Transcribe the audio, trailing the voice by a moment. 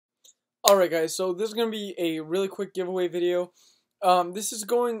Alright guys, so this is going to be a really quick giveaway video. This is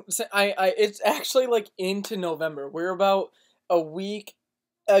going, it's actually like into November. We're about a week,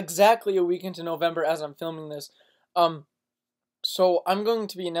 exactly a week into November as I'm filming this. So I'm going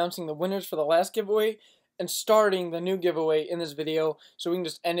to be announcing the winners for the last giveaway and starting the new giveaway in this video, so we can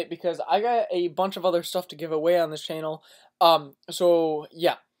just end it because I got a bunch of other stuff to give away on this channel. So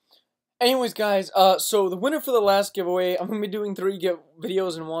yeah. Anyways, guys, so the winner for the last giveaway, I'm going to be doing three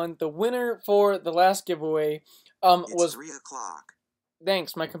videos in one. The winner for the last giveaway, was... 3 o'clock.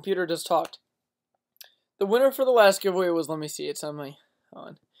 Thanks, my computer just talked. The winner for the last giveaway was, let me see, it's on my,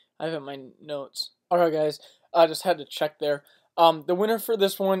 I have it in my notes. Alright, guys, I just had to check there. The winner for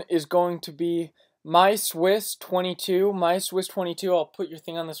this one is going to be MySwiss22. MySwiss22, I'll put your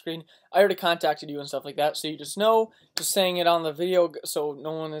thing on the screen. I already contacted you and stuff like that, so you just know, just saying it on the video so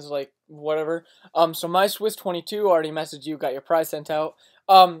no one is like, whatever. So MySwiss22 already messaged you, got your prize sent out.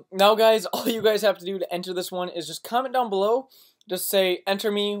 Now guys, all you guys have to do to enter this one is just comment down below. Just say,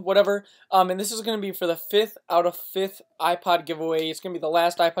 enter me, whatever. And this is going to be for the 5th out of 5th iPod giveaway. It's going to be the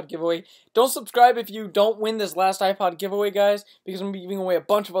last iPod giveaway. Don't subscribe if you don't win this last iPod giveaway, guys, because I'm going to be giving away a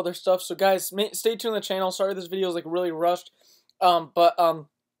bunch of other stuff. So, guys, stay tuned to the channel. Sorry this video is, like, really rushed.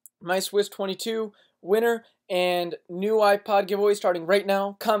 MySwiss22 winner and new iPod giveaway starting right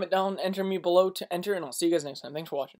now. Comment down, enter me below to enter, and I'll see you guys next time. Thanks for watching.